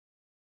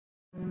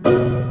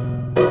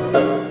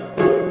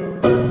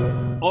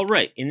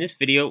Alright, in this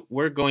video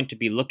we're going to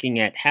be looking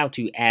at how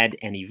to add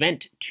an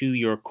event to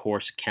your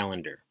course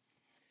calendar.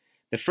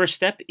 The first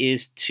step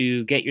is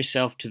to get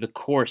yourself to the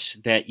course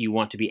that you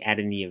want to be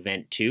adding the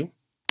event to.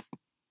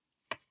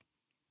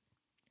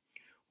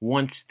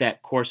 Once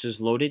that course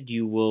is loaded,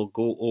 you will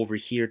go over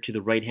here to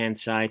the right hand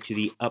side to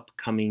the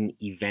upcoming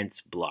events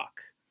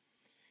block.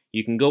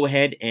 You can go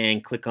ahead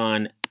and click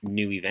on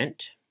New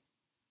Event.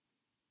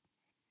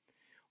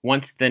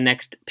 Once the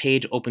next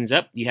page opens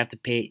up, you have to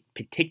pay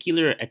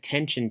particular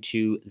attention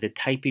to the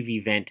type of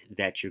event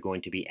that you're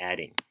going to be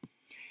adding.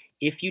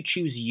 If you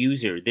choose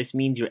User, this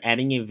means you're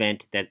adding an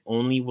event that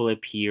only will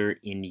appear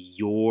in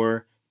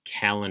your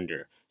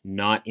calendar,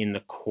 not in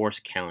the course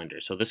calendar.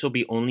 So this will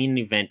be only an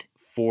event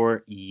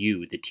for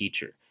you, the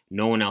teacher.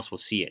 No one else will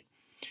see it.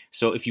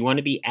 So if you want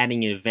to be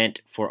adding an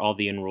event for all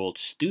the enrolled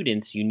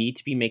students, you need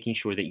to be making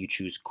sure that you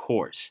choose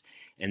Course.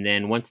 And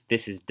then once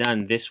this is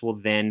done, this will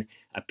then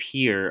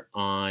appear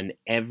on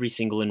every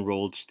single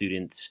enrolled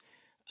student's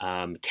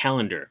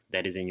calendar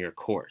that is in your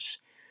course.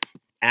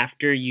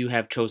 After you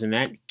have chosen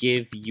that,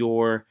 give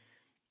your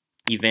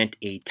event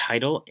a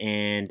title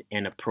and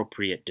an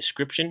appropriate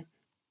description,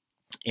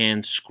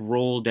 and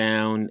scroll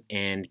down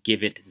and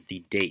give it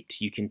the date.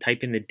 You can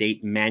type in the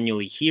date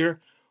manually here,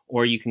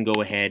 or you can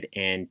go ahead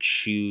and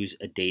choose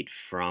a date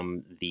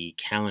from the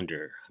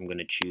calendar. I'm going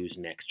to choose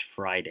next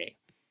Friday.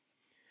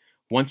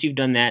 Once you've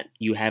done that,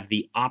 you have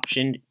the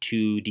option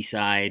to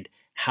decide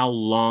how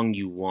long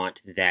you want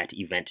that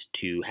event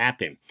to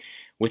happen.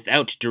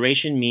 Without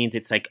duration means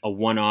it's like a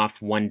one-off,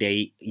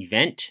 one-day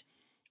event.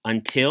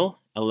 Until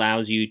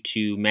allows you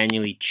to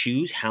manually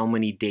choose how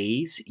many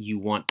days you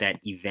want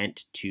that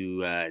event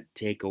to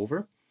take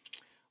over,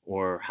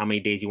 or how many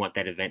days you want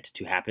that event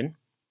to happen.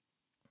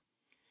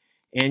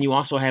 And you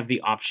also have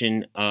the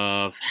option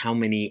of how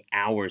many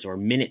hours or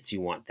minutes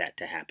you want that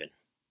to happen.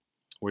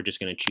 We're just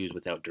going to choose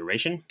without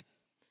duration.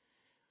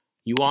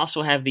 You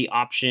also have the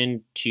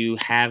option to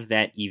have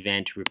that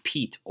event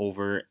repeat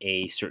over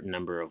a certain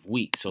number of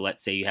weeks. So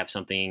let's say you have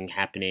something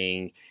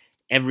happening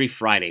every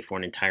Friday for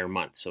an entire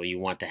month. So you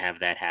want to have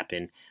that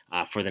happen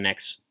for the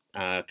next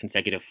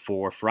consecutive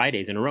 4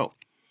 Fridays in a row.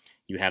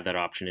 You have that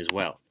option as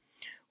well.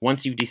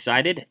 Once you've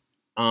decided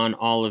on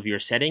all of your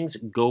settings,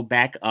 go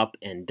back up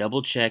and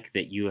double check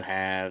that you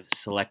have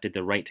selected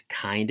the right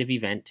kind of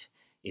event.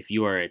 If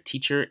you are a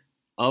teacher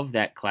of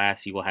that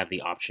class, you will have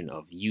the option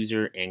of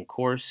User and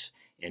Course.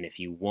 And if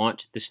you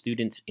want the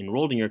students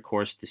enrolled in your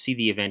course to see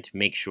the event,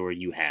 make sure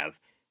you have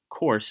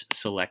Course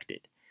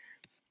selected.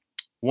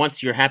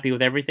 Once you're happy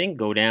with everything,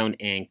 go down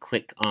and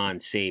click on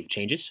Save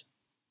Changes.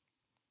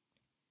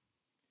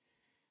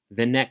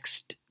 The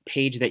next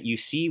page that you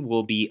see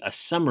will be a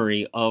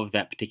summary of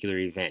that particular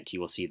event. You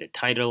will see the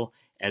title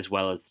as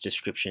well as the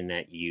description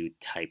that you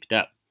typed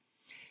up.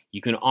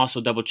 You can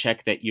also double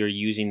check that you're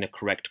using the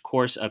correct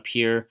course up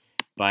here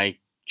by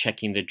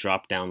checking the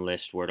drop-down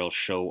list where it'll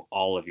show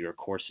all of your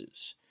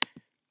courses.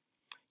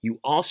 You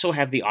also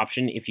have the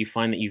option, if you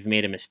find that you've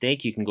made a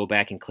mistake, you can go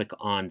back and click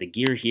on the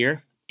gear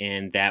here,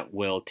 and that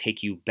will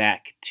take you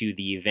back to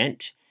the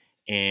event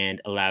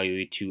and allow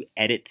you to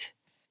edit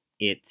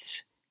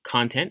its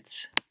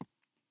contents.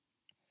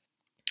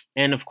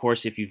 And of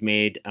course, if you've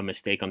made a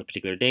mistake on the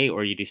particular day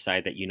or you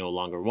decide that you no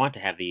longer want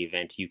to have the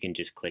event, you can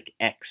just click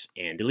X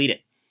and delete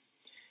it.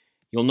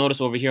 You'll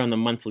notice over here on the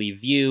monthly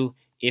view,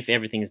 if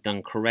everything is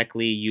done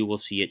correctly, you will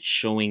see it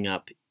showing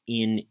up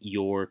in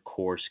your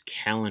course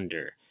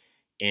calendar.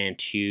 And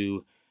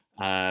to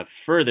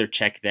further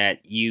check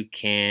that, you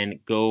can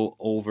go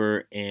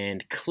over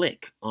and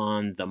click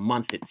on the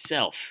month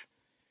itself.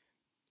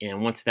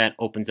 And once that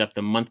opens up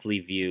the monthly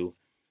view,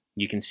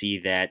 you can see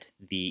that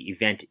the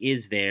event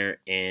is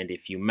there. And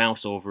if you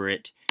mouse over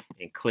it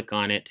and click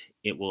on it,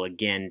 it will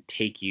again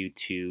take you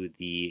to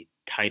the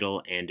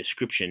title and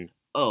description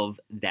of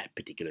that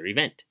particular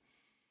event.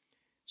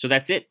 So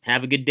that's it.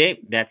 Have a good day.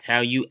 That's how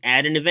you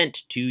add an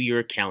event to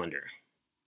your calendar.